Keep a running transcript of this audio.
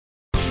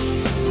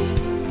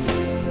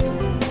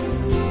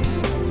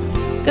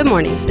Good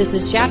morning. This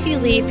is Jackie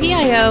Lee,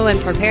 PIO and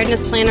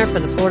Preparedness Planner for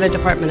the Florida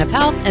Department of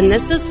Health, and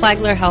this is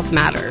Flagler Health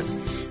Matters.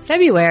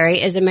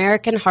 February is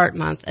American Heart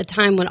Month, a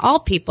time when all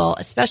people,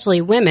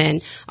 especially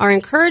women, are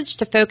encouraged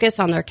to focus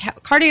on their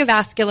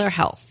cardiovascular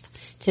health.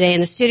 Today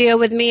in the studio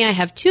with me, I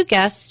have two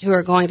guests who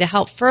are going to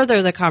help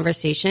further the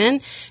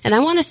conversation, and I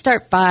want to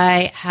start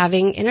by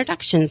having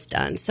introductions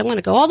done. So I'm going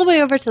to go all the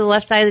way over to the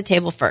left side of the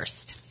table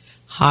first.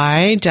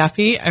 Hi,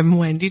 Jaffe. I'm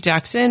Wendy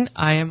Jackson.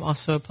 I am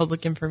also a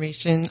public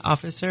information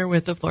officer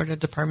with the Florida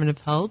Department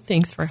of Health.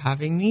 Thanks for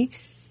having me.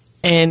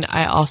 And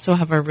I also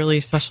have a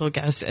really special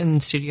guest in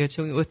the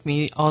studio with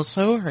me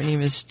also. Her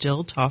name is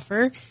Jill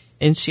Toffer,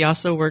 and she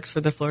also works for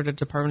the Florida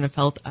Department of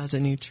Health as a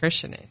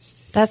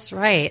nutritionist. That's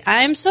right.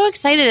 I'm so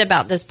excited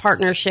about this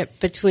partnership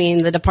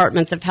between the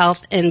Departments of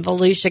Health in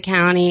Volusia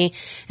County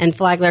and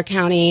Flagler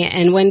County.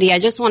 And Wendy, I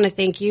just want to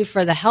thank you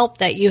for the help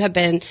that you have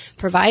been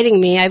providing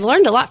me. I've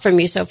learned a lot from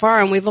you so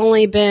far, and we've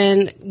only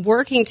been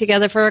working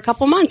together for a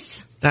couple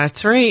months.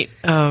 That's right.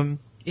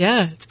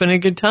 Yeah, it's been a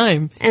good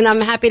time. And I'm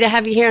happy to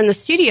have you here in the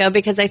studio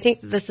because I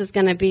think this is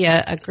going to be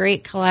a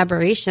great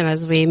collaboration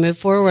as we move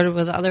forward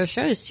with other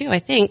shows too, I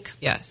think.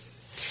 Yes.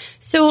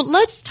 So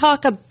let's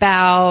talk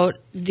about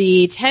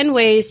the 10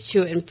 ways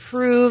to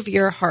improve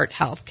your heart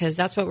health, because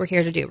that's what we're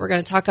here to do. We're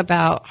going to talk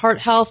about heart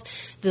health.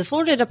 The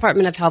Florida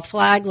Department of Health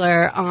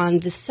Flagler on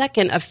the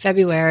 2nd of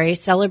February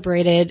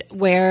celebrated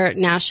Wear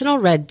National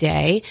Red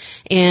Day.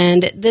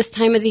 And this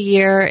time of the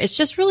year, it's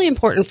just really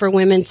important for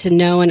women to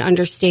know and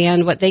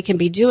understand what they can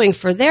be doing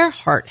for their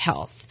heart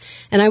health.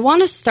 And I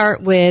want to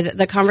start with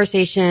the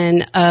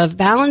conversation of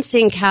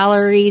balancing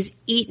calories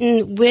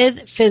eaten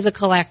with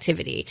physical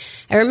activity.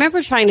 I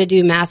remember trying to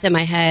do math in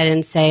my head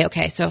and say,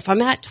 okay, so if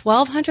I'm at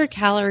 1,200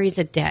 calories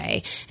a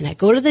day and I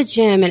go to the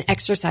gym and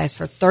exercise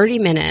for 30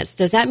 minutes,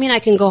 does that mean I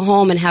can go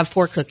home and have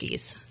 4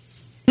 cookies?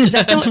 Is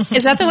that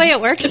the way it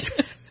works?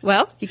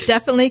 Well, you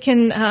definitely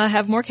can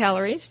have more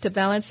calories to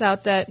balance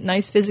out that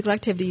nice physical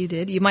activity you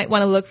did. You might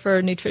want to look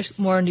for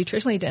more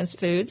nutritionally dense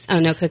foods. Oh,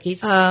 no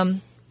cookies?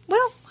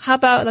 Well, how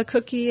about a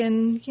cookie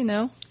and,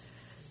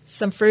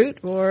 some fruit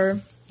or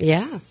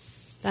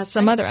that's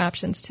some right. other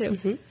options too.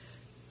 Mm-hmm.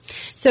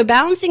 So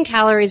balancing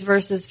calories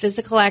versus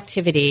physical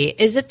activity,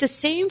 is it the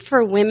same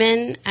for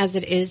women as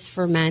it is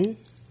for men?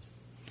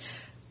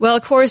 Well,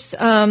 of course,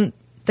 the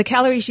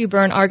calories you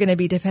burn are going to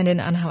be dependent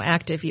on how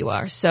active you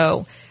are.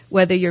 So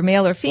whether you're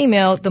male or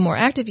female, the more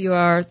active you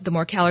are, the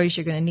more calories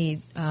you're going to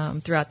need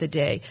throughout the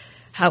day.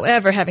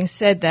 However, having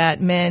said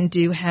that, men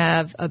do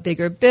have a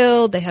bigger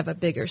build, they have a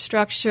bigger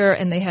structure,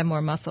 and they have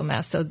more muscle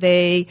mass. So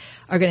they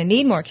are going to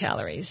need more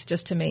calories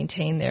just to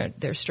maintain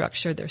their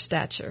structure, their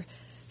stature.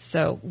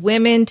 So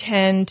women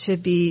tend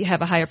to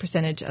have a higher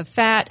percentage of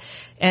fat,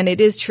 and it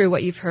is true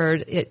what you've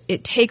heard.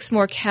 It takes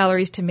more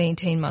calories to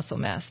maintain muscle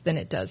mass than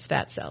it does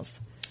fat cells.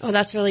 Oh,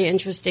 that's really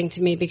interesting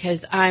to me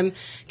because I'm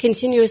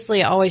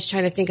continuously always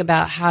trying to think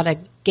about how to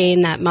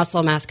gain that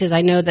muscle mass because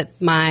I know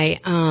that my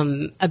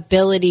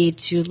ability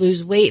to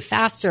lose weight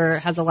faster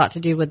has a lot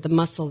to do with the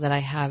muscle that I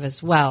have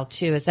as well,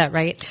 too. Is that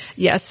right?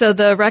 Yeah, so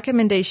the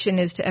recommendation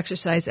is to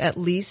exercise at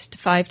least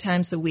 5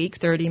 times a week,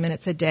 30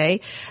 minutes a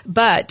day.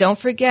 But don't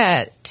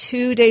forget,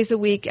 2 days a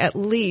week at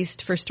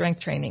least for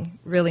strength training,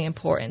 really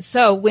important.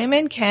 So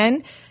women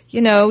can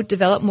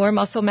develop more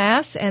muscle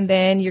mass, and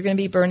then you're going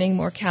to be burning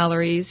more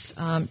calories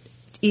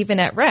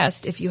even at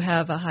rest if you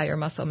have a higher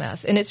muscle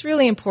mass. And it's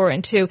really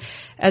important, too,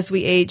 as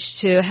we age,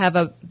 to have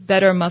a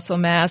better muscle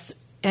mass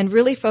and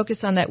really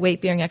focus on that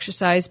weight-bearing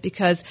exercise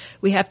because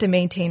we have to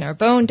maintain our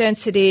bone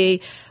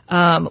density.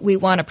 We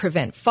want to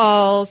prevent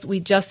falls.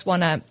 We just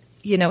want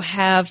to,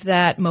 have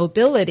that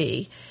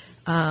mobility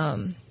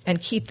and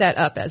keep that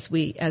up as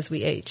we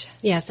age.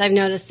 Yes, I've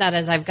noticed that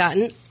as I've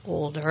gotten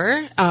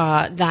older,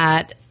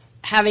 that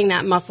having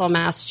that muscle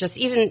mass, just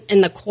even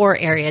in the core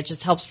area,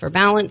 just helps for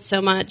balance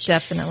so much.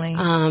 Definitely.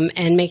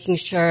 And making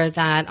sure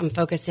that I'm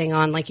focusing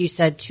on, like you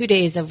said, 2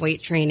 days of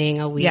weight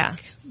training a week.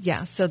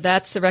 Yeah. So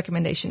that's the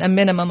recommendation, a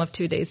minimum of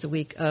 2 days a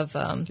week of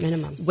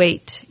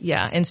weight,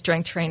 and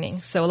strength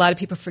training. So a lot of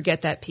people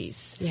forget that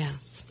piece. Yes.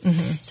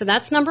 Mm-hmm. So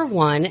that's number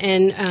 1.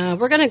 And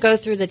we're going to go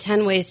through the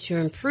 10 ways to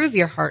improve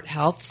your heart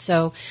health.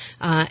 So,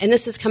 and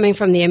this is coming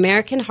from the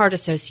American Heart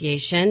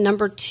Association.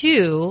 Number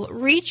 2,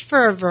 reach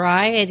for a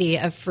variety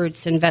of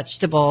fruits and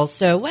vegetables.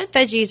 So what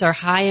veggies are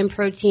high in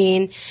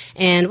protein?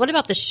 And what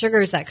about the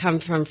sugars that come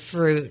from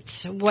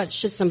fruit? What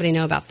should somebody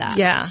know about that?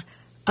 Yeah.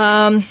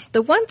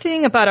 The one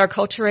thing about our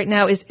culture right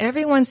now is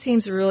everyone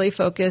seems really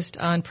focused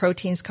on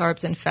proteins,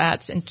 carbs, and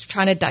fats and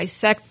trying to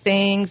dissect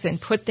things and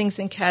put things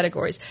in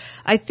categories.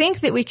 I think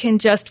that we can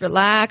just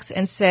relax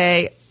and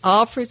say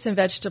all fruits and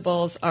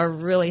vegetables are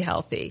really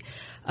healthy.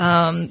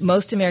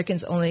 Most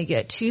Americans only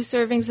get 2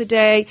 servings a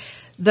day.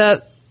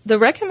 The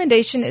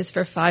recommendation is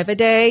for 5 a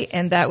day,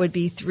 and that would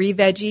be 3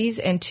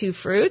 veggies and 2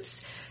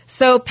 fruits.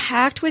 So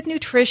packed with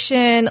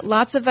nutrition,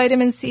 lots of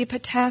vitamin C,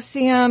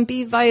 potassium,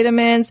 B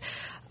vitamins.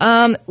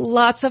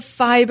 Lots of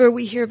fiber.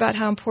 We hear about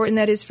how important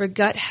that is for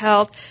gut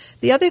health.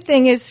 The other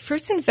thing is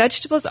fruits and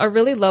vegetables are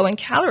really low in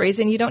calories,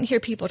 and you don't hear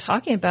people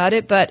talking about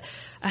it, but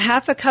a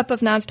half a cup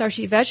of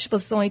non-starchy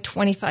vegetables is only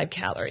 25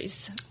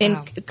 calories in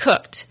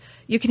cooked.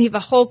 You can have a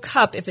whole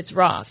cup if it's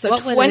raw. So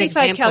what would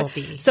 25 calories.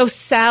 Be? So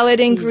salad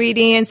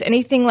ingredients,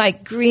 anything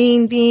like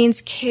green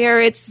beans,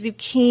 carrots,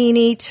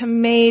 zucchini,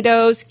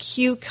 tomatoes,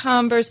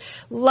 cucumbers,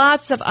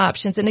 lots of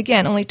options. And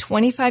again, only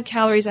 25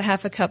 calories, a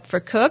half a cup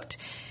for cooked,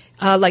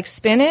 like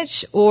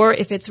spinach. Or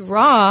if it's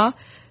raw,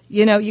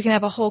 you can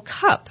have a whole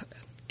cup,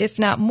 if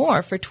not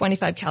more, for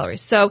 25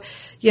 calories. So,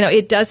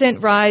 it doesn't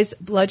rise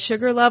blood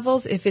sugar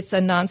levels if it's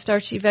a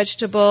non-starchy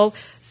vegetable.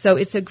 So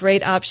it's a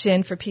great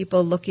option for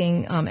people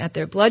looking at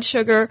their blood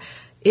sugar.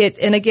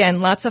 And again,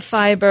 lots of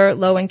fiber,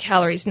 low in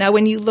calories. Now,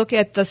 when you look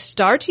at the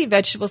starchy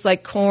vegetables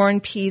like corn,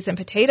 peas, and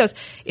potatoes,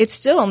 it's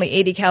still only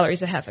 80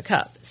 calories a half a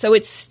cup. So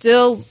it's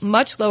still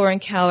much lower in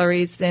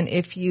calories than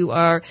if you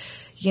are,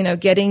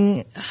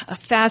 getting a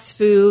fast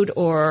food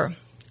or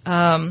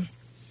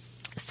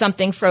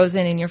something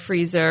frozen in your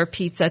freezer,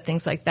 pizza,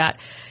 things like that.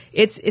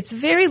 It's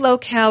very low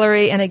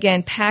calorie and,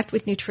 again, packed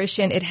with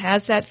nutrition. It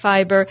has that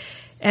fiber.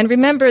 And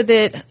remember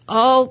that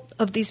all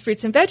of these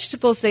fruits and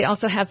vegetables, they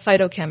also have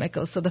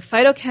phytochemicals. So the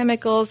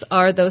phytochemicals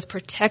are those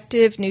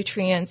protective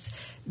nutrients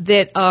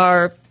that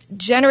are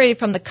generated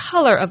from the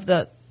color of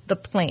the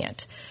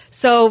plant.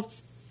 So,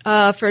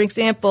 for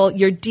example,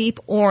 your deep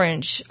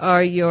orange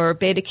are your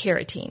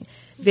beta-carotene.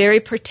 Very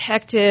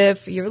protective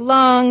for your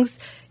lungs.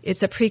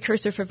 It's a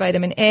precursor for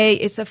vitamin A.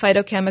 It's a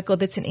phytochemical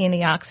that's an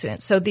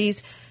antioxidant. So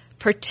these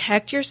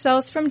protect your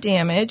cells from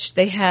damage.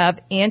 They have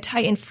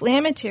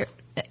anti-inflammation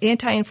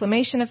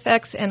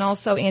effects and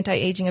also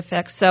anti-aging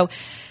effects. So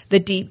the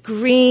deep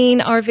green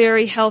are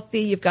very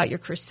healthy. You've got your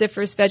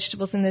cruciferous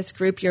vegetables in this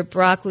group, your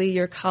broccoli,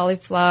 your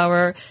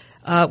cauliflower.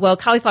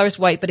 Cauliflower is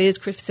white, but it is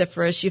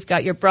cruciferous. You've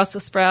got your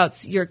Brussels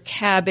sprouts, your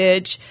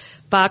cabbage,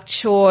 bok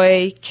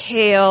choy,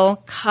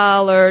 kale,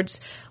 collards.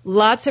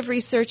 Lots of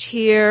research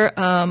here,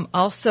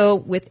 also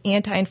with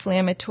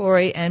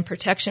anti-inflammatory and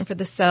protection for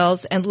the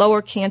cells and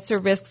lower cancer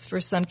risks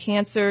for some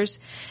cancers.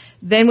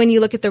 Then when you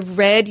look at the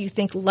red, you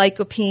think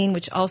lycopene,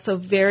 which also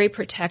very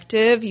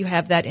protective. You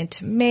have that in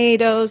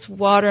tomatoes,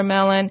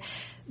 watermelon.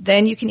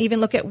 Then you can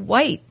even look at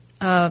white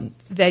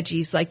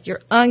veggies like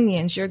your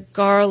onions, your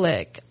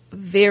garlic,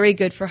 very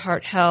good for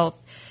heart health.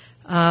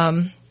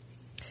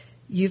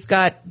 You've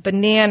got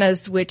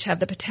bananas, which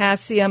have the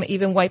potassium.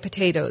 Even white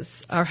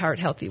potatoes are heart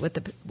healthy with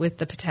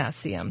the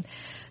potassium.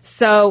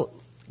 So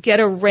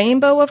get a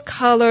rainbow of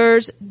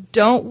colors.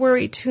 Don't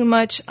worry too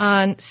much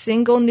on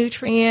single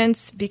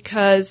nutrients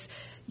because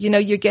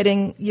you're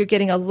getting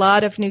a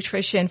lot of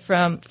nutrition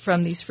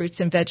from these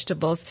fruits and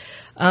vegetables.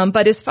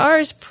 But as far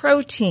as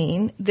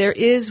protein, there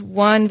is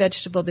one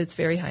vegetable that's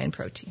very high in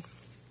protein.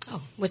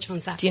 Oh, which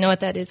one's that? Do you know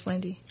what that is,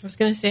 Wendy? I was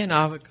going to say an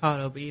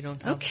avocado, but you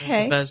don't have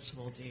a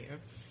vegetable, do you?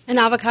 An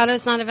avocado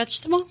is not a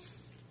vegetable?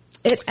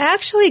 It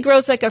actually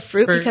grows like a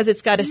fruit because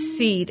it's got a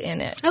seed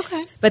in it.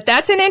 Okay. But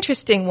that's an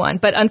interesting one.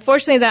 But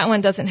unfortunately, that one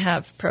doesn't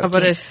have protein. How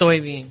about a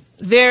soybean?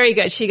 Very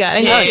good. She got it.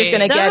 I knew she was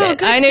going to get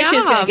it. I knew she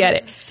was going to get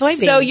it.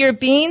 Soybean. So your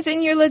beans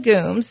and your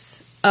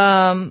legumes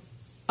are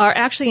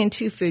actually in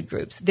two food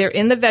groups. They're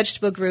in the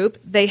vegetable group.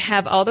 They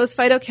have all those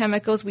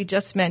phytochemicals we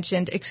just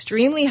mentioned,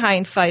 extremely high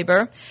in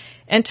fiber.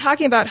 And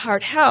talking about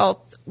heart health,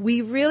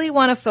 we really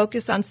want to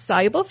focus on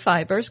soluble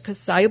fibers because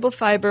soluble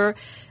fiber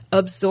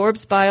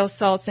absorbs bile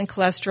salts and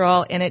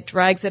cholesterol, and it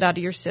drags it out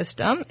of your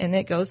system, and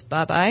it goes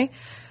bye-bye.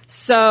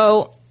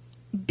 So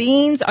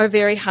beans are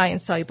very high in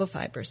soluble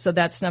fibers, so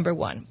that's number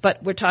one.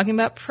 But we're talking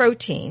about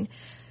protein.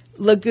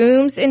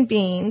 Legumes and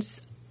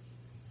beans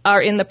are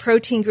in the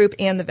protein group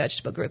and the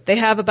vegetable group. They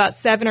have about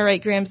 7 or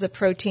 8 grams of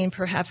protein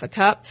per half a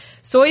cup.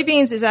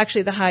 Soybeans is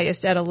actually the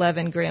highest at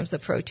 11 grams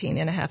of protein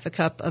in a half a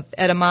cup of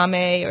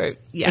edamame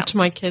which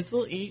my kids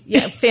will eat.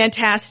 Yeah,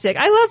 fantastic.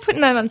 I love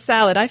putting them on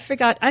salad. I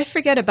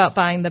forget about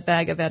buying the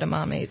bag of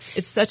edamame.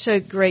 It's such a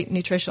great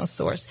nutritional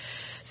source.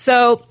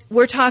 So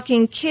we're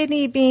talking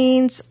kidney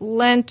beans,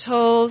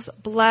 lentils,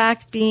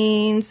 black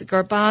beans,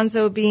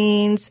 garbanzo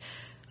beans.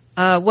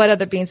 What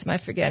other beans am I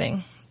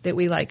forgetting that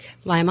we like?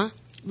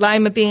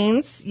 Lima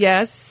beans,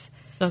 yes.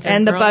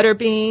 And the butter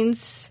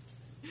beans.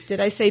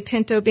 Did I say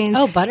pinto beans?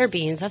 Oh, butter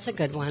beans. That's a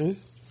good one.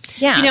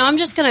 Yeah. I'm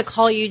just going to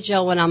call you,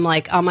 Jill, when I'm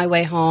like on my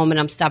way home and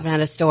I'm stopping at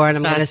a store and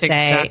I'm going to say,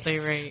 exactly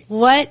right.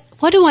 What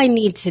do I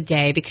need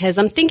today? Because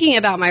I'm thinking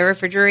about my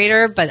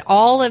refrigerator, but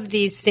all of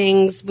these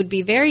things would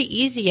be very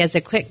easy as a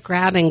quick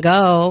grab and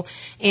go.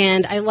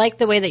 And I like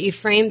the way that you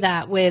framed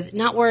that with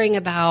not worrying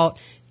about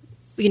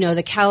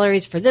the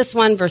calories for this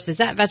one versus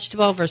that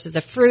vegetable versus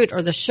a fruit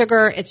or the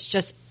sugar. It's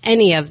just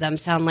any of them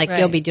sound like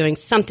you'll be doing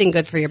something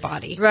good for your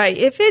body. Right.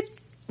 If it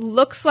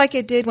looks like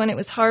it did when it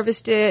was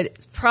harvested,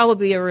 it's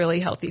probably a really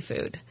healthy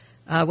food,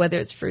 whether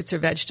it's fruits or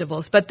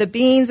vegetables. But the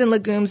beans and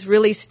legumes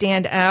really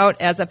stand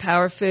out as a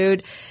power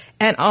food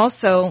and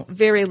also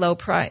very low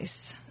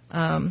price.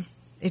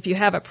 If you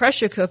have a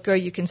pressure cooker,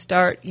 you can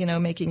start,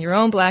 making your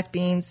own black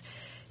beans.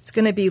 It's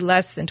going to be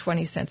less than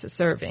 20 cents a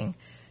serving.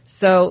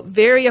 So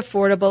very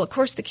affordable. Of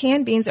course, the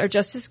canned beans are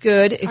just as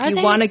good if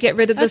you want to get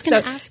rid of the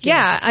soda.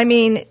 Yeah, I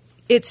mean,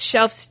 it's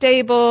shelf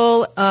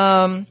stable.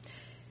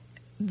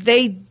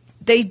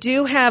 They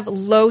do have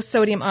low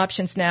sodium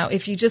options now.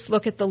 If you just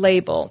look at the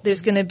label,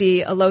 there's going to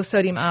be a low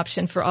sodium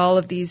option for all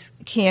of these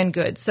canned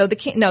goods. So the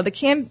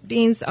canned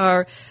beans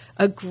are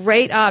a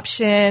great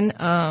option.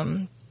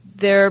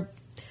 They're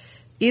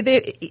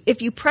either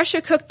if you pressure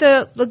cook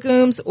the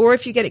legumes or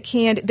if you get it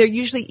canned, they're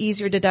usually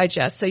easier to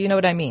digest. So you know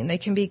what I mean. They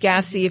can be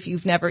gassy if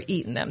you've never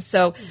eaten them.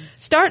 So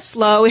start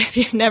slow if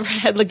you've never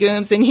had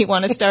legumes and you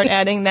want to start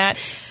adding that.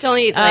 Don't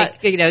eat 2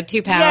 pounds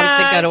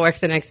to go to work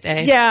the next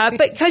day. Yeah,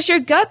 but because your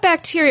gut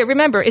bacteria,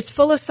 remember, it's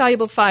full of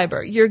soluble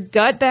fiber. Your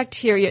gut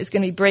bacteria is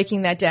going to be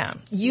breaking that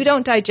down. You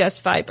don't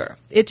digest fiber.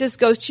 It just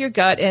goes to your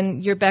gut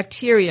and your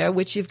bacteria,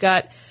 which you've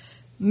got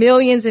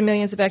millions and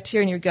millions of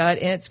bacteria in your gut,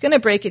 and it's going to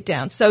break it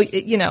down. So,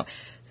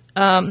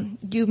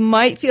 you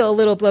might feel a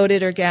little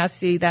bloated or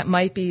gassy. That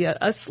might be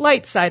a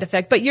slight side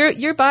effect, but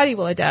your body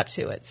will adapt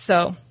to it.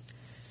 So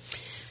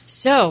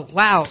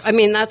wow. I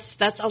mean, that's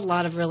a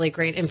lot of really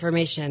great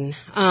information.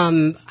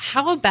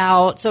 How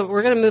about, so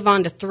we're going to move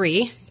on to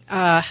 3.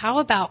 How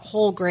about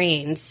whole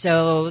grains?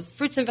 So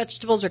fruits and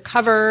vegetables are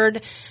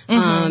covered.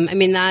 I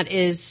mean, that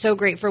is so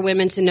great for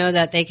women to know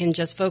that they can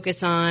just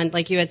focus on,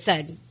 like you had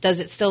said, does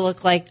it still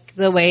look like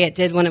the way it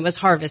did when it was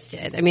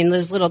harvested? I mean,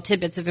 those little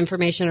tidbits of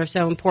information are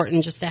so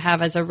important just to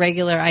have as a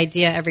regular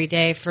idea every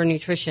day for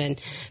nutrition.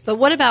 But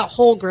what about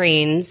whole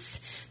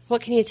grains?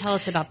 What can you tell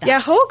us about that? Yeah,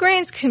 whole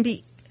grains can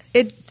be,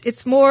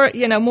 it's more,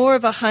 more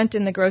of a hunt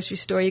in the grocery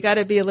store. You got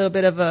to be a little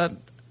bit of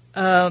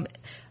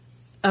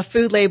a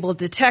food label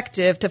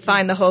detective to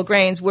find the whole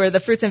grains, where the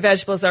fruits and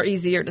vegetables are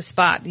easier to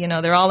spot.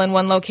 They're all in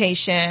one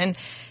location.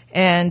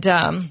 And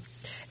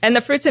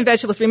the fruits and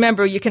vegetables,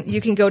 remember, you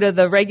can go to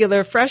the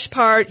regular fresh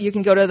part, you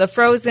can go to the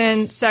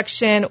frozen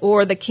section,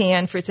 or the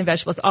canned fruits and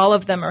vegetables. All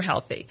of them are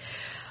healthy.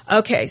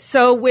 Okay,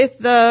 so with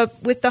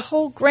the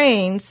whole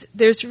grains,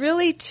 there's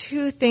really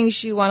 2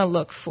 things you want to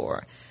look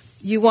for.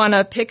 You want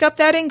to pick up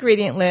that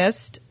ingredient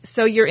list.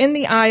 So you're in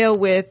the aisle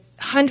with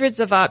hundreds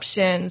of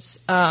options,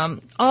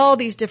 all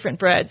these different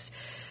breads.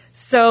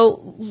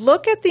 So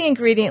look at the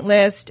ingredient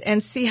list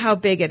and see how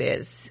big it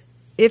is.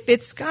 If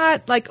it's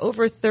got like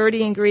over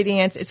 30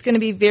 ingredients, it's going to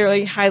be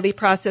very highly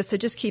processed, so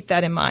just keep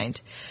that in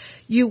mind.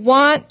 You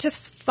want to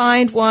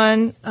find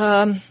one,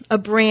 a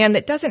brand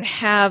that doesn't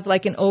have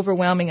like an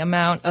overwhelming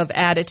amount of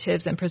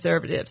additives and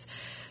preservatives.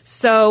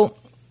 So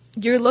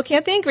you're looking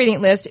at the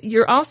ingredient list.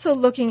 You're also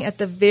looking at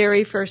the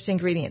very first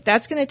ingredient.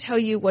 That's going to tell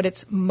you what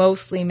it's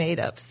mostly made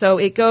of. So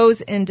it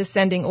goes in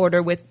descending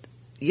order with,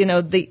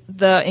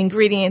 the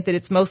ingredient that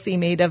it's mostly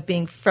made of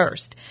being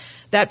first.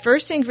 That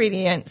first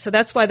ingredient, so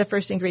that's why the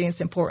first ingredient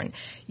is important.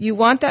 You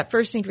want that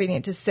first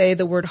ingredient to say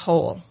the word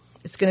whole.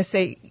 It's going to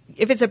say,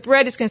 if it's a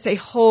bread, it's going to say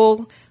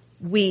whole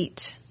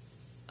wheat.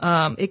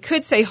 It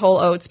could say whole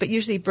oats, but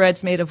usually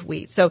bread's made of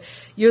wheat. So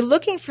you're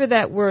looking for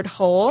that word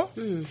whole.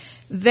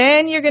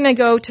 Then you're going to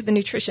go to the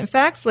nutrition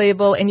facts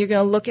label and you're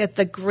going to look at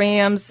the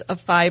grams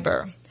of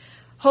fiber.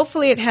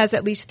 Hopefully it has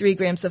at least 3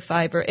 grams of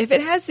fiber. If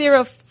it has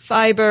 0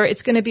 fiber,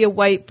 it's going to be a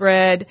white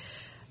bread.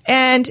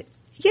 And,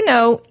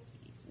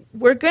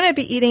 we're going to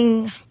be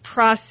eating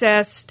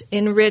processed,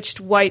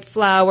 enriched white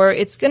flour.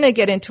 It's going to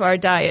get into our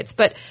diets.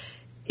 But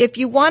if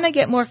you want to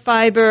get more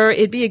fiber,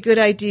 it'd be a good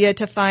idea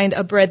to find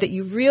a bread that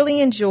you really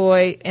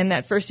enjoy, and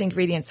that first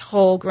ingredient's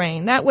whole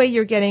grain. That way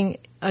you're getting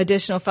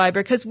additional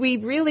fiber, because we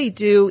really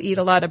do eat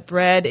a lot of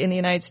bread in the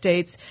United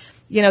States.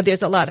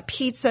 There's a lot of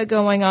pizza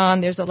going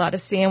on. There's a lot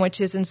of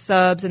sandwiches and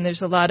subs, and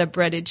there's a lot of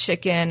breaded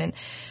chicken. And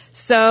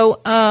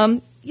so,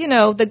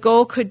 the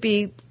goal could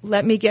be,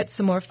 let me get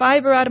some more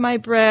fiber out of my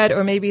bread,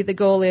 or maybe the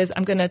goal is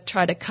I'm going to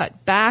try to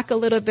cut back a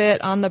little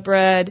bit on the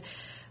bread.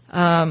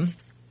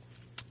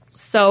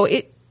 So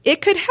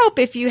it could help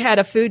if you had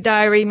a food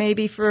diary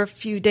maybe for a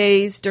few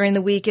days during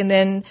the week and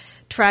then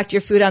tracked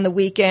your food on the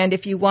weekend.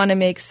 If you want to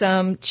make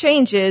some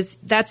changes,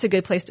 that's a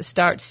good place to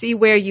start. See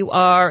where you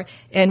are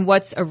and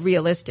what's a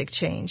realistic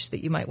change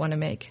that you might want to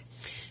make.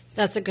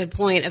 That's a good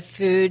point. A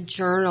food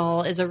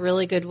journal is a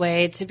really good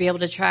way to be able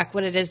to track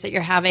what it is that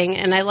you're having.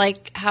 And I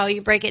like how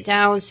you break it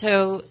down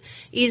so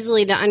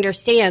easily to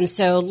understand.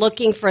 So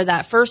looking for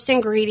that first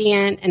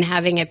ingredient and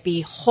having it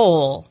be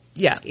whole.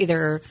 Yeah.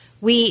 Either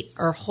wheat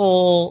or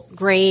whole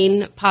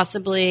grain,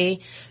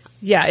 possibly.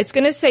 Yeah, it's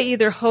going to say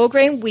either whole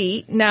grain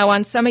wheat. Now,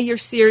 on some of your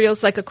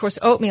cereals, like, of course,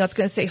 oatmeal, it's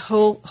going to say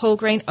whole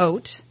grain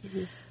oat.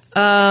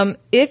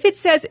 If it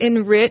says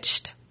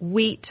enriched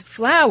wheat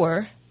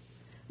flour,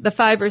 the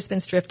fiber has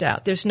been stripped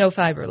out. There's no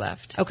fiber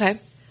left.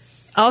 Okay.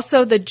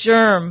 Also, the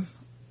germ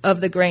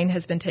of the grain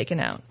has been taken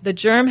out. The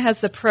germ has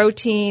the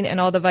protein and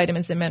all the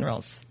vitamins and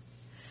minerals.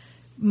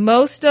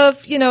 Most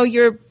of,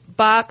 your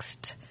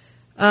boxed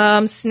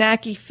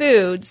snacky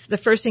foods, the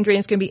first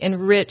ingredient is going to be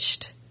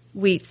enriched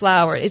wheat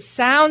flour. It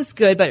sounds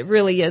good, but it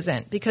really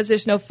isn't, because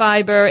there's no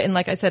fiber, and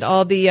like I said,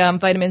 all the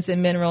vitamins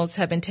and minerals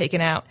have been taken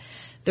out.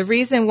 The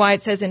reason why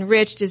it says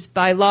enriched is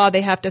by law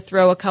they have to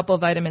throw a couple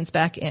vitamins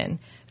back in.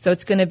 So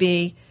it's going to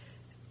be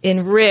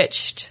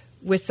enriched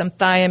with some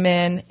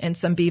thiamine and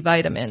some B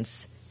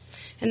vitamins.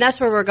 And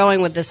that's where we're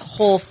going with this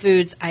whole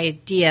foods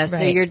idea. So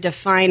Right. you're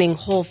defining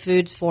whole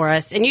foods for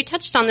us. And you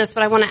touched on this,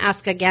 but I want to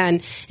ask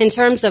again, in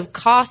terms of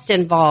cost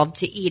involved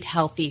to eat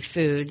healthy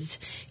foods,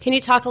 can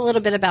you talk a little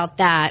bit about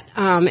that?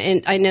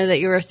 And I know that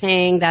you were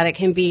saying that it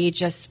can be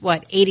just,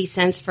 80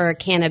 cents for a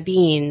can of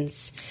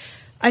beans.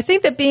 I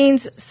think the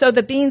beans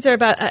are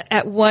about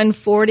at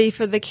 $1.40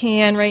 for the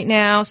can right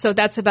now. So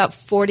that's about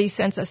 40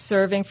 cents a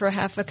serving for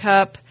half a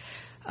cup.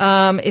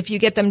 If you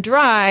get them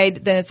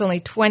dried, then it's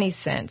only 20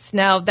 cents.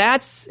 Now,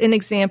 that's an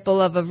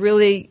example of a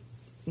really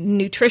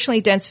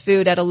nutritionally dense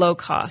food at a low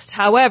cost.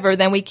 However,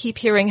 then we keep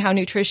hearing how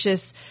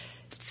nutritious,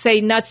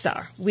 say, nuts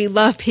are. We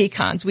love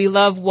pecans. We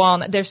love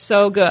walnut. They're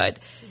so good.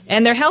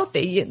 And they're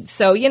healthy.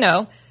 So,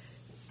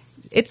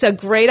 it's a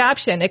great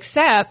option,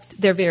 except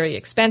they're very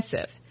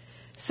expensive.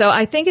 So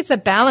I think it's a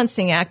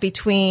balancing act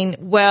between,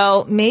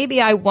 well, maybe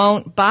I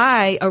won't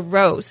buy a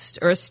roast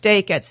or a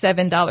steak at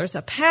 $7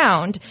 a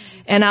pound,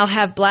 and I'll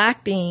have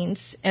black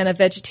beans and a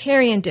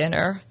vegetarian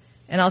dinner,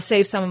 and I'll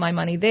save some of my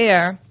money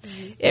there.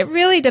 Mm-hmm. It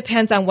really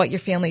depends on what your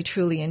family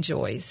truly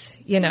enjoys,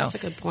 That's a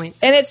good point.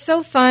 And it's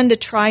so fun to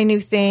try new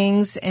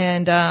things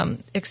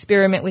and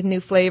experiment with new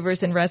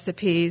flavors and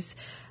recipes.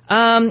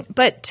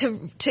 But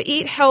to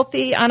eat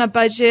healthy on a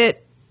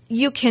budget,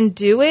 you can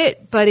do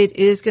it, but it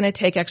is going to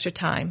take extra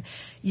time.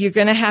 You're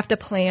going to have to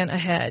plan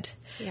ahead.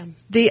 Yeah.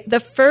 The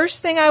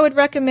first thing I would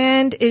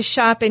recommend is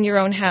shop in your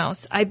own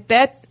house. I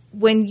bet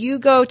when you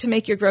go to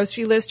make your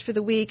grocery list for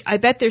the week, I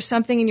bet there's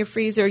something in your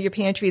freezer or your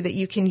pantry that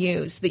you can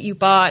use that you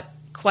bought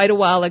quite a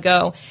while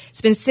ago.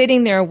 It's been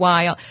sitting there a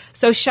while.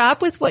 So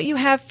shop with what you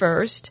have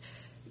first.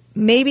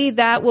 Maybe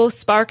that will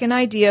spark an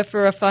idea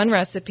for a fun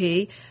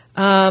recipe.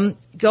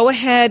 Go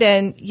ahead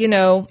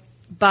and,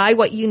 buy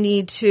what you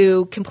need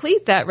to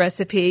complete that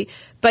recipe,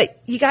 but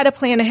you got to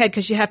plan ahead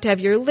because you have to have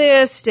your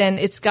list, and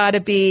it's got to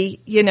be,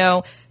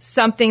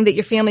 something that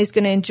your family's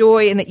going to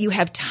enjoy and that you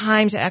have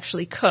time to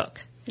actually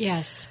cook.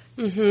 Yes.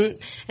 Mm-hmm.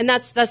 And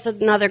that's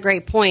another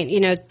great point,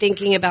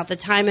 thinking about the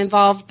time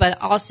involved,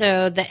 but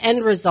also the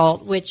end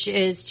result, which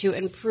is to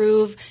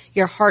improve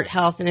your heart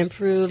health and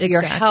improve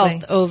your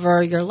health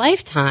over your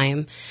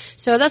lifetime.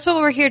 So that's what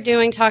we're here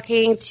doing,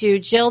 talking to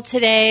Jill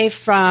today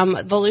from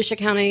Volusia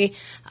County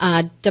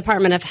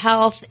Department of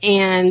Health,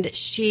 and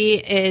she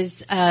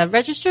is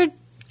registered.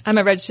 I'm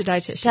a registered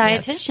dietitian.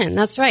 Yes.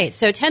 That's right.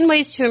 So 10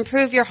 ways to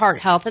improve your heart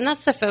health, and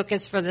that's the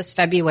focus for this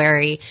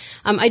February.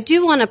 I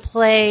do want to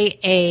play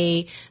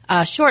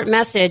a short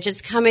message.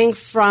 It's coming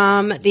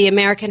from the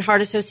American Heart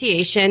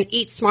Association,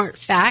 Eat Smart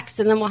Facts,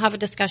 and then we'll have a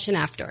discussion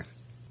after.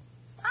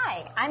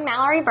 Hi, I'm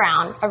Mallory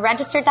Brown, a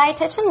registered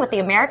dietitian with the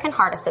American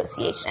Heart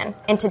Association,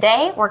 and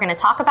today we're going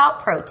to talk about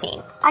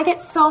protein. I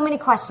get so many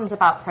questions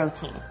about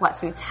protein. What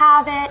foods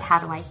have it? How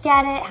do I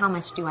get it? How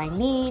much do I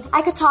need?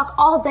 I could talk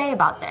all day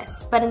about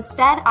this, but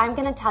instead I'm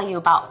going to tell you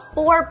about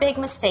 4 big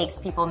mistakes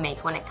people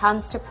make when it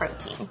comes to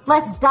protein.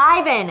 Let's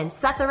dive in and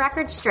set the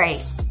record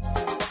straight.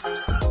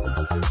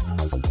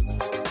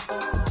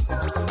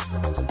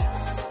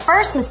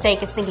 First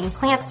mistake is thinking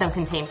plants don't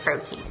contain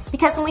protein.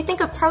 Because when we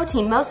think of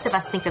protein, most of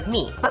us think of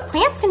meat, but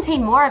plants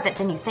contain more of it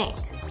than you think.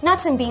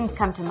 Nuts and beans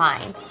come to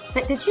mind,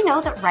 but did you know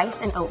that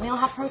rice and oatmeal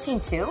have protein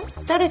too?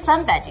 So do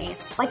some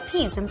veggies, like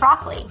peas and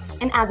broccoli.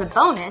 And as a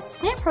bonus,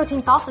 plant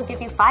proteins also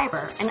give you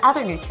fiber and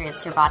other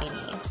nutrients your body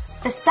needs.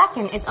 The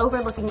second is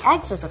overlooking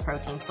eggs as a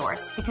protein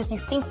source because you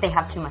think they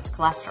have too much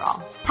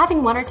cholesterol.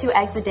 Having 1 or 2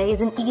 eggs a day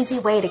is an easy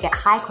way to get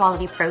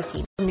high-quality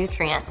protein and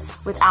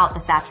nutrients without the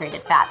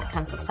saturated fat that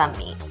comes with some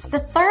meats. The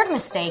third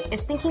mistake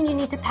is thinking you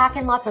need to pack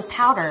in lots of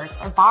powders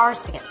or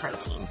bars to get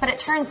protein. But it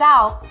turns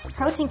out,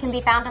 protein can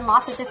be found in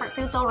lots of different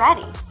foods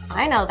already.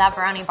 I know that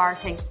brownie bar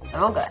tastes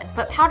so good,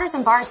 but powders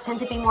and bars tend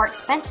to be more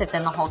expensive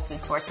than the whole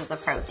food sources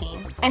of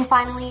protein. And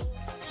finally,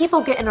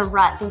 people get in a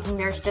rut thinking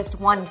there's just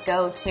one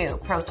go-to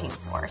protein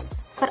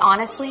source. But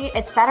honestly,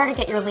 it's better to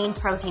get your lean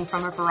protein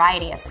from a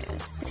variety of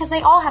foods because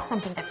they all have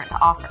something different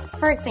to offer.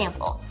 For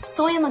example,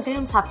 soy and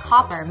legumes have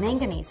copper,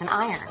 manganese, and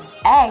iron.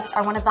 Eggs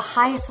are one of the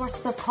highest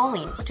sources of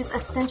choline, which is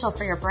essential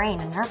for your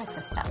brain and nervous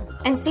system.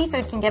 And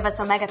seafood can give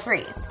us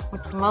omega-3s,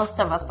 which most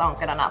of us don't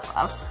get enough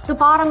of. The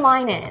bottom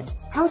line is,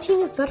 protein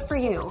is good for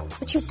you,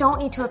 but you don't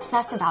need to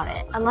obsess about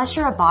it. Unless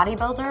you're a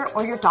bodybuilder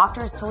or your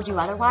doctor has told you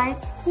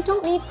otherwise, you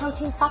don't need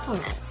protein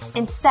supplements.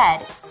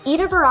 Instead, eat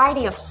a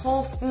variety of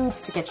whole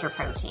foods to get your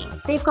protein.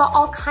 They've got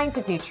all kinds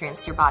of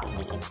nutrients your body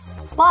needs.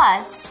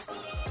 Plus,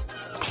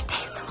 they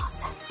taste a lot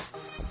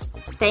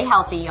better. Stay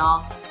healthy,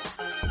 y'all.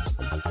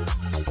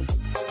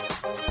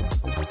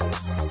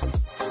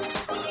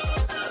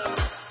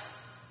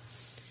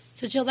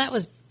 So, Jill, that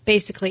was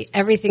basically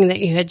everything that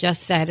you had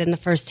just said in the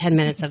first 10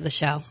 minutes of the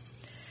show.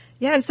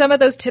 Yeah, and some of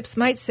those tips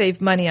might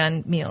save money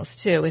on meals,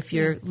 too. If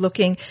you're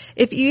looking,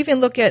 if you even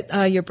look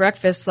at your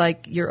breakfast,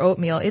 like your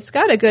oatmeal, it's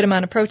got a good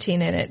amount of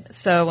protein in it.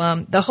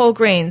 So the whole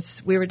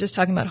grains, we were just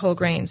talking about whole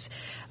grains.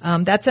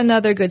 That's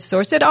another good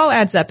source. It all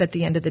adds up at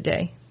the end of the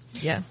day.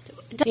 Yeah.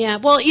 Yeah,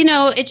 well,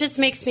 it just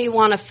makes me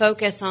want to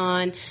focus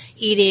on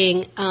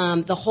eating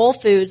the whole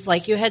foods,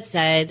 like you had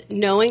said,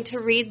 knowing to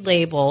read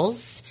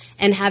labels,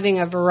 and having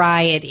a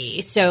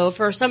variety. So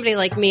for somebody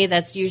like me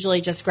that's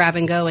usually just grab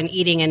and go and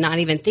eating and not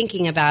even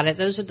thinking about it,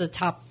 those are the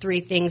top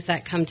 3 things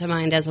that come to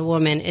mind as a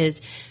woman is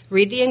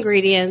read the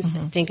ingredients,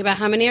 think about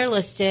how many are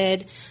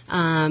listed,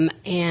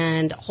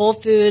 and whole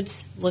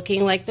foods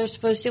looking like they're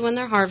supposed to when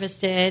they're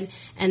harvested,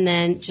 and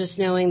then just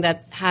knowing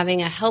that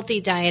having a healthy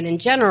diet in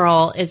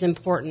general is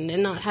important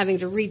and not having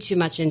to read too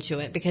much into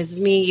it. Because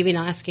me even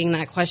asking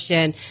that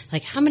question,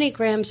 like how many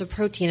grams of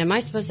protein am I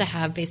supposed to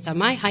have based on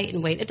my height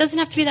and weight, it doesn't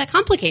have to be that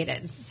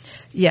complicated.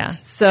 Yeah,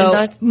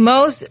 so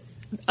most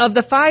of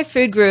the 5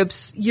 food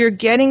groups, you're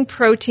getting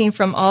protein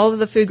from all of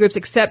the food groups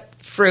except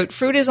fruit.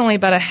 Fruit is only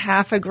about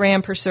 0.5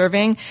 gram per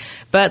serving,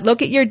 but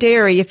look at your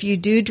dairy. If you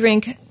do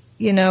drink,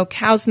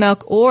 cow's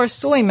milk or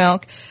soy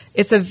milk,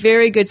 it's a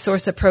very good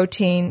source of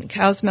protein.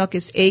 Cow's milk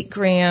is 8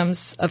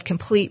 grams of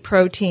complete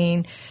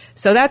protein,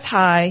 so that's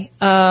high.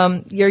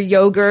 Your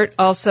yogurt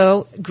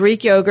also,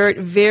 Greek yogurt,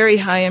 very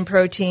high in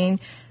protein.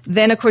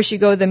 Then, of course, you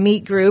go to the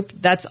meat group.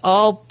 That's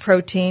all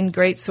protein,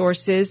 great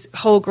sources.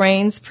 Whole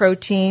grains,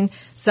 protein.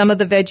 Some of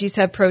the veggies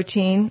have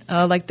protein,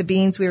 like the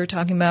beans we were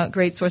talking about,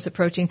 great source of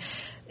protein.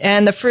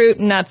 And the fruit,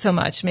 not so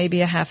much, maybe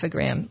 0.5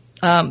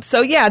 gram.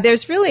 So, yeah,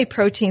 there's really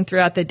protein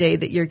throughout the day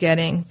that you're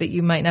getting that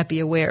you might not be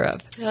aware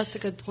of. Oh, that's a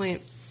good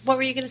point. What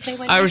were you going to say,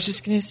 Wendy? I was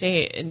just going to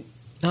say, and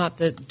not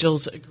that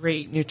Jill's a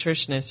great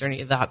nutritionist or any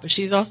of that, but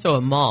she's also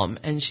a mom,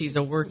 and she's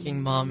a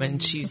working mom,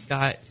 and she's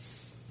got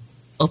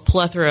a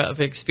plethora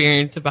of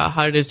experience about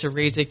how it is to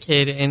raise a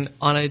kid and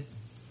on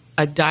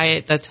a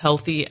diet that's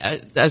healthy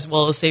as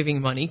well as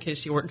saving money because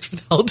she works for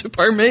the health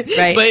department.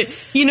 Right.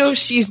 But,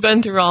 she's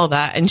been through all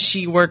that, and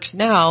she works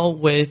now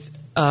with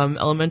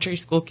elementary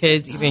school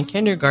kids, even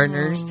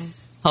kindergartners,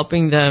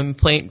 helping them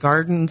plant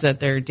gardens at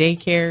their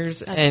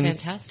daycares. That's and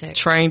fantastic.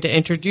 Trying to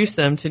introduce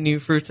them to new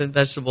fruits and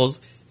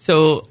vegetables.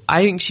 So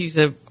I think she's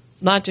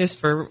not just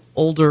for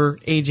older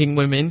aging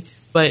women,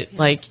 but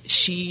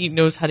she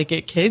knows how to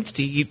get kids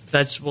to eat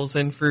vegetables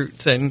and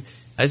fruits and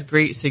has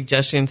great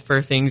suggestions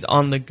for things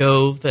on the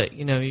go that,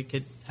 you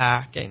could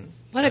pack. And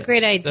what a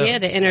great idea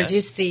to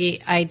introduce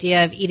the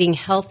idea of eating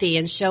healthy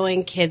and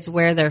showing kids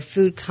where their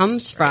food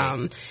comes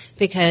from. Right.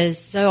 Because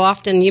so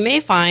often you may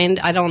find,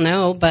 I don't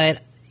know,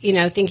 but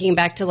thinking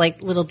back to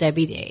Little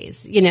Debbie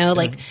days,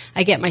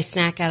 I get my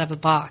snack out of a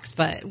box,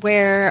 but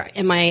where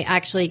am I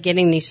actually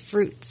getting these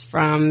fruits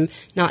from?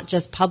 Not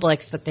just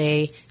Publix, but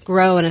they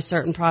grow in a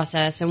certain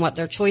process, and what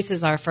their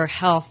choices are for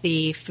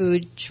healthy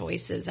food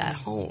choices at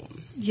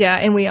home. Yeah,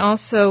 and we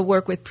also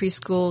work with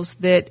preschools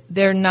that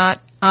they're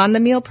not on the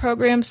meal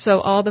program, so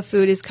all the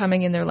food is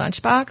coming in their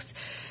lunchbox.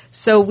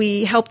 So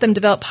we help them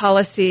develop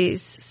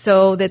policies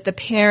so that the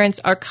parents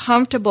are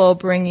comfortable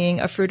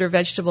bringing a fruit or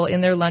vegetable in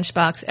their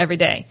lunchbox every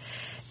day.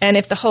 And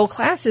if the whole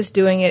class is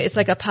doing it, it's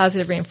like a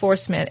positive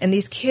reinforcement. And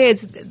these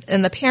kids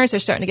and the parents are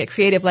starting to get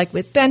creative, like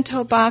with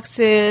bento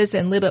boxes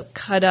and little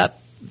cut up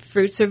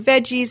fruits or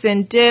veggies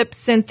and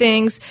dips and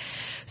things.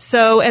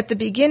 So at the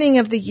beginning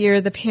of the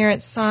year, the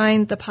parents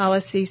signed the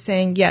policy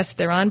saying, yes,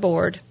 they're on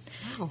board.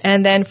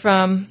 And then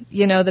from,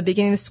 the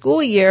beginning of the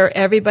school year,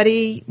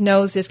 everybody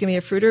knows there's going to be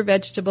a fruit or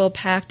vegetable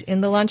packed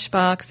in the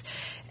lunchbox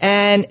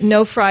and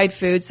no fried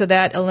food. So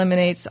that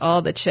eliminates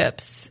all the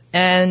chips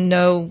and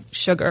no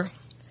sugar.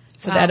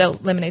 So that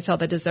eliminates all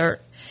the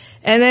dessert.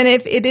 And then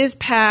if it is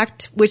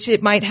packed, which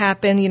it might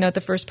happen, at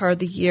the first part of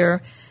the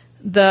year,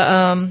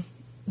 the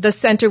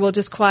center will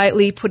just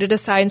quietly put it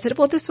aside and say,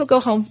 well, this will go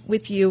home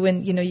with you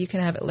and, you can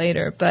have it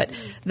later. But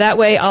that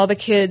way all the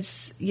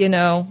kids,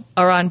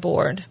 are on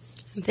board.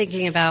 I'm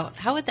thinking about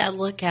how would that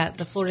look at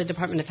the Florida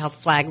Department of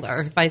Health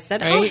Flagler if I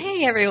said, right? Oh,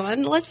 hey,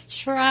 everyone, let's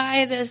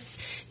try this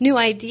new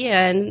idea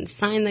and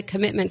sign the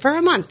commitment for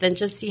a month and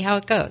just see how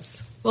it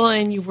goes. Well,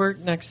 and you work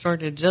next door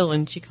to Jill,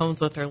 and she comes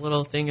with her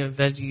little thing of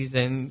veggies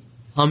and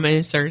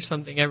hummus or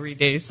something every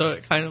day, so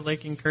it kind of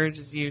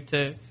encourages you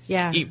to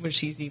eat what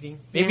she's eating.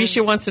 Maybe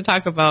she wants to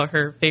talk about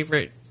her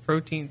favorite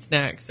protein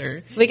snacks.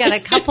 Or we got a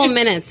couple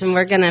minutes and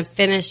we're going to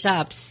finish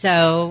up,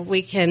 so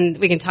we can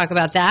talk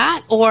about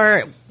that,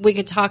 or we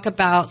could talk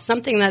about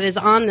something that is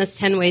on this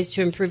 10 ways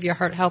to improve your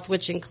heart health,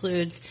 which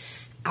includes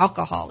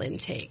alcohol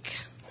intake.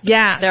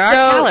 Yeah, there are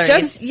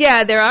calories.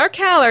 There are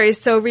calories.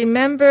 So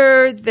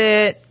remember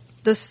that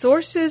the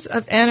sources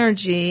of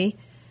energy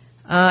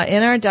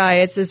in our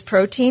diets is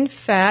protein,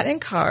 fat,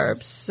 and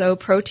carbs. So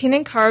protein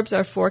and carbs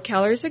are 4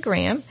 calories a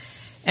gram.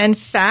 And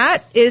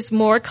fat is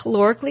more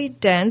calorically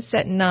dense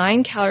at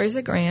 9 calories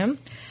a gram.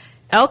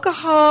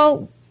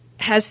 Alcohol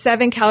has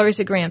 7 calories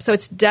a gram. So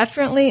it's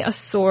definitely a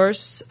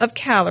source of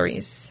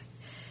calories.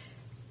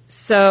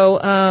 So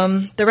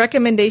the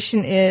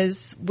recommendation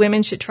is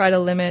women should try to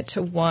limit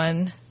to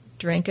 1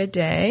 drink a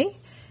day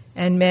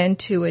and men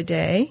 2 a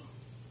day.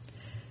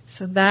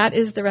 So that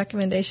is the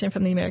recommendation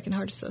from the American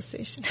Heart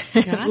Association.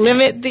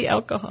 Limit the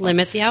alcohol.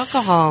 Limit the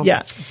alcohol.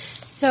 Yeah.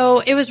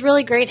 So it was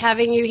really great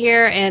having you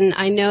here, and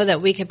I know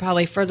that we could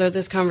probably further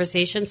this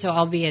conversation, so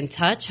I'll be in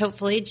touch.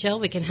 Hopefully, Jill,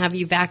 we can have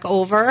you back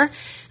over.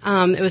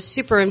 It was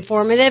super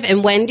informative.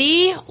 And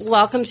Wendy,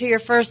 welcome to your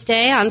first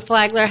day on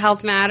Flagler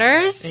Health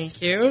Matters. Thank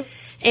you.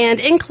 And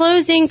in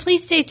closing,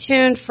 please stay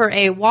tuned for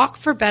a Walk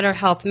for Better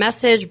Health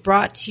message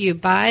brought to you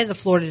by the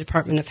Florida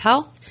Department of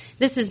Health.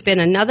 This has been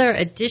another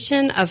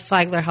edition of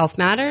Flagler Health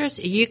Matters.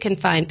 You can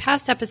find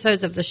past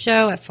episodes of the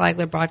show at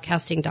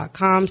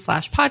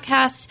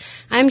flaglerbroadcasting.com/podcast.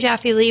 I'm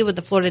Jaffe Lee with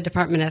the Florida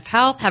Department of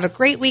Health. Have a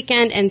great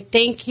weekend, and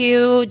thank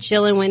you,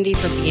 Jill and Wendy,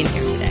 for being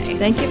here today.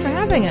 Thank you for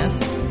having us.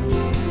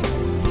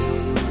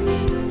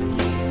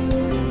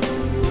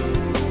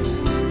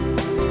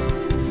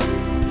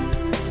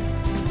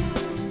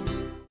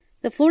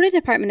 The Florida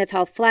Department of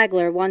Health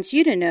Flagler wants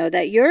you to know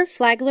that your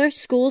Flagler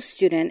school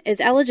student is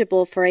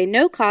eligible for a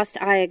no-cost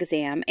eye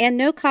exam and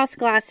no-cost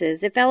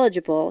glasses if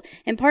eligible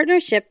in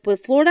partnership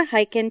with Florida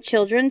Heiken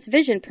Children's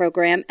Vision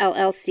Program,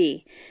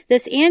 LLC.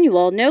 This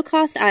annual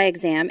no-cost eye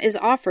exam is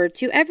offered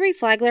to every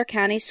Flagler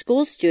County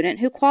school student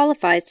who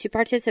qualifies to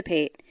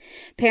participate.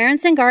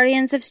 Parents and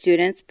guardians of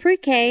students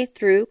pre-K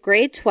through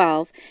grade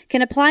 12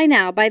 can apply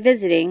now by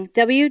visiting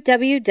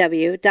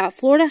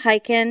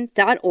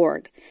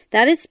www.floridaheiken.org.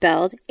 That is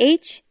spelled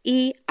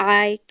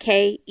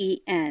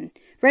Heiken.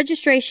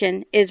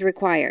 Registration is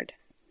required.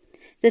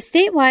 The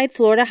statewide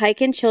Florida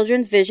Heiken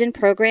Children's Vision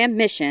Program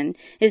mission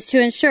is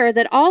to ensure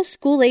that all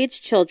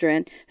school-aged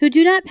children who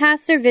do not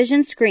pass their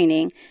vision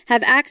screening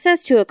have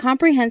access to a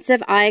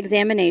comprehensive eye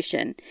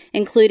examination,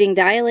 including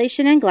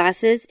dilation and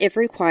glasses if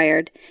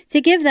required,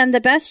 to give them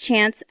the best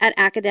chance at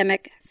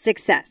academic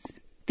success.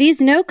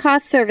 These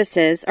no-cost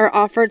services are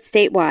offered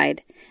statewide,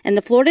 and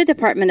the Florida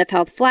Department of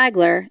Health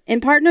Flagler,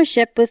 in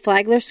partnership with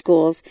Flagler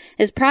Schools,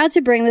 is proud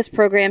to bring this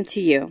program to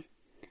you.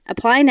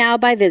 Apply now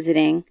by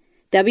visiting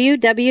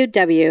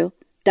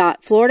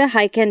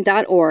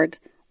www.floridaheiken.org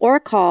or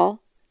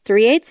call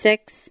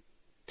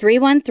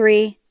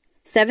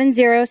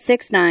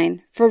 386-313-7069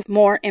 for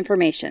more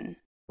information.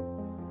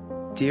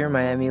 Dear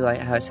Miami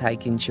Lighthouse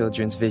Heiken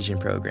Children's Vision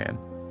Program,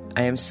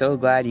 I am so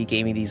glad you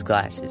gave me these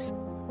glasses.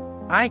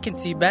 I can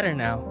see better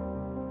now.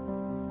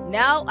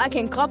 Now I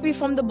can copy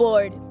from the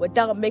board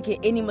without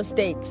making any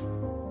mistakes.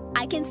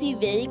 I can see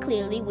very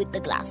clearly with the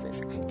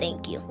glasses.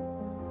 Thank you.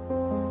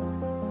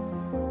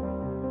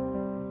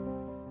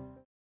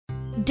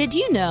 Did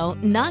you know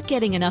not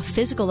getting enough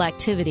physical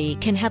activity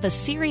can have a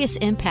serious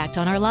impact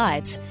on our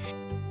lives?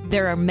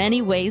 There are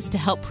many ways to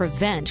help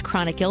prevent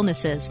chronic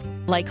illnesses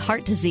like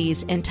heart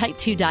disease and type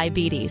 2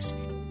 diabetes.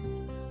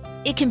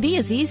 It can be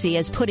as easy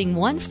as putting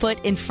one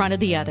foot in front of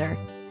the other.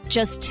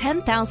 Just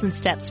 10,000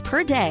 steps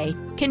per day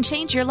can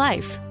change your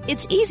life.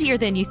 It's easier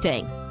than you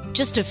think.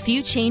 Just a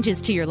few changes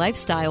to your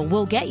lifestyle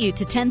will get you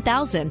to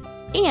 10,000,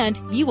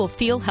 and you will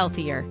feel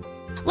healthier.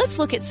 Let's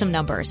look at some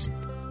numbers.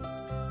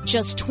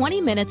 Just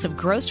 20 minutes of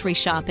grocery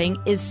shopping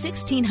is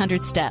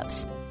 1,600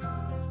 steps.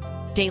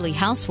 Daily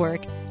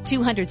housework,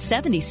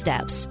 270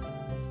 steps.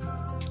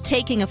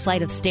 Taking a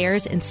flight of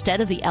stairs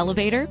instead of the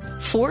elevator,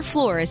 4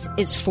 floors,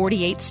 is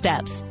 48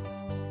 steps.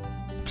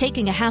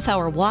 Taking a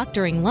half-hour walk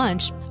during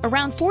lunch,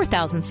 around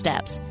 4,000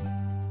 steps.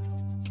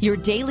 Your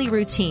daily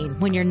routine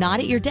when you're not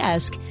at your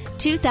desk,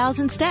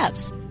 2,000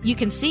 steps. You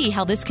can see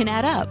how this can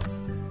add up.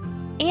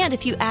 And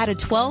if you add a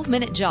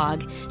 12-minute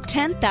jog,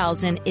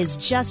 10,000 is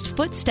just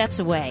footsteps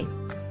away.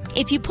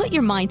 If you put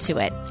your mind to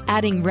it,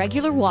 adding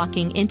regular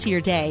walking into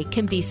your day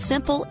can be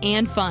simple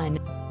and fun.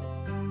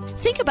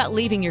 Think about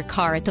leaving your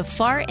car at the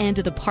far end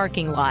of the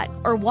parking lot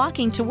or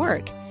walking to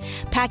work.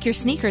 Pack your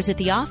sneakers at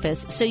the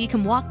office so you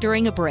can walk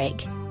during a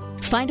break.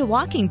 Find a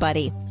walking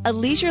buddy. A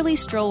leisurely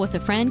stroll with a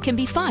friend can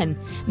be fun.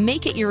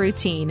 Make it your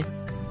routine.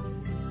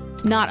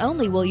 Not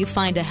only will you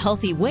find a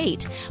healthy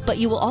weight, but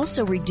you will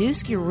also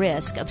reduce your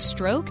risk of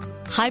stroke,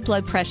 high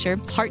blood pressure,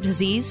 heart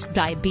disease,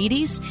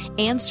 diabetes,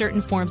 and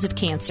certain forms of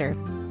cancer.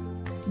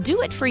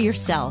 Do it for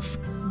yourself.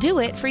 Do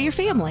it for your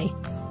family.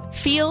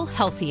 Feel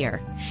healthier.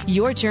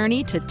 Your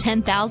journey to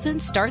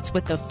 10,000 starts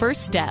with the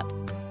first step.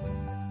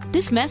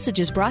 This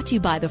message is brought to you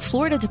by the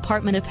Florida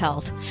Department of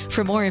Health.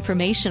 For more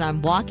information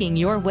on walking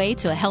your way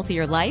to a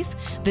healthier life,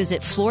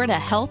 visit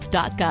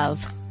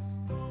floridahealth.gov.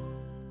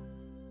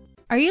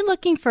 Are you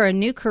looking for a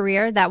new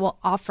career that will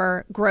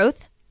offer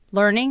growth,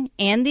 learning,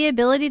 and the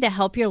ability to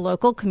help your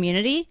local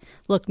community?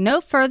 Look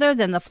no further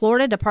than the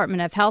Florida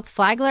Department of Health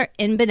Flagler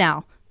in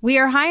Bunnell. We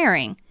are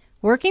hiring.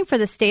 Working for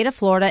the state of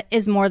Florida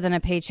is more than a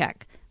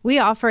paycheck. We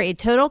offer a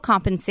total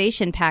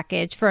compensation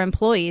package for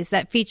employees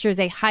that features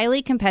a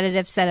highly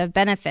competitive set of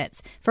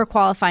benefits for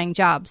qualifying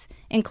jobs,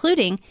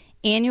 including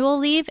annual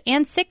leave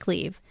and sick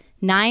leave,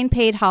 9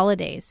 paid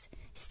holidays,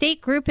 state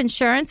group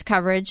insurance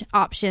coverage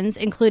options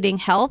including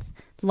health,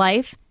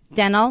 life,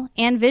 dental,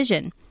 and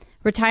vision,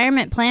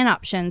 retirement plan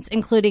options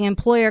including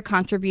employer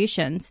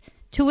contributions,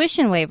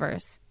 tuition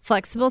waivers,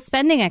 flexible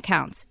spending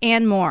accounts,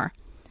 and more.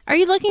 Are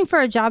you looking for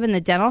a job in the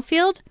dental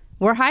field?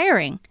 We're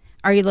hiring.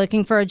 Are you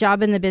looking for a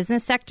job in the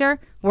business sector?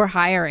 We're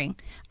hiring.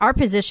 Our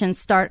positions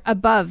start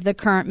above the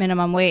current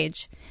minimum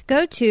wage.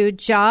 Go to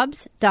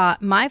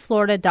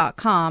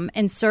jobs.myflorida.com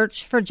and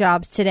search for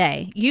jobs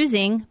today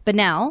using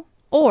Bunnell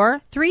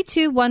or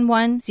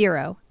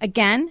 32110.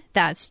 Again,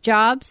 that's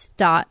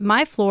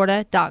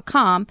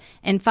jobs.myflorida.com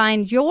and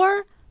find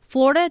your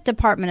Florida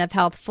Department of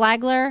Health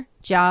Flagler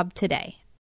job today.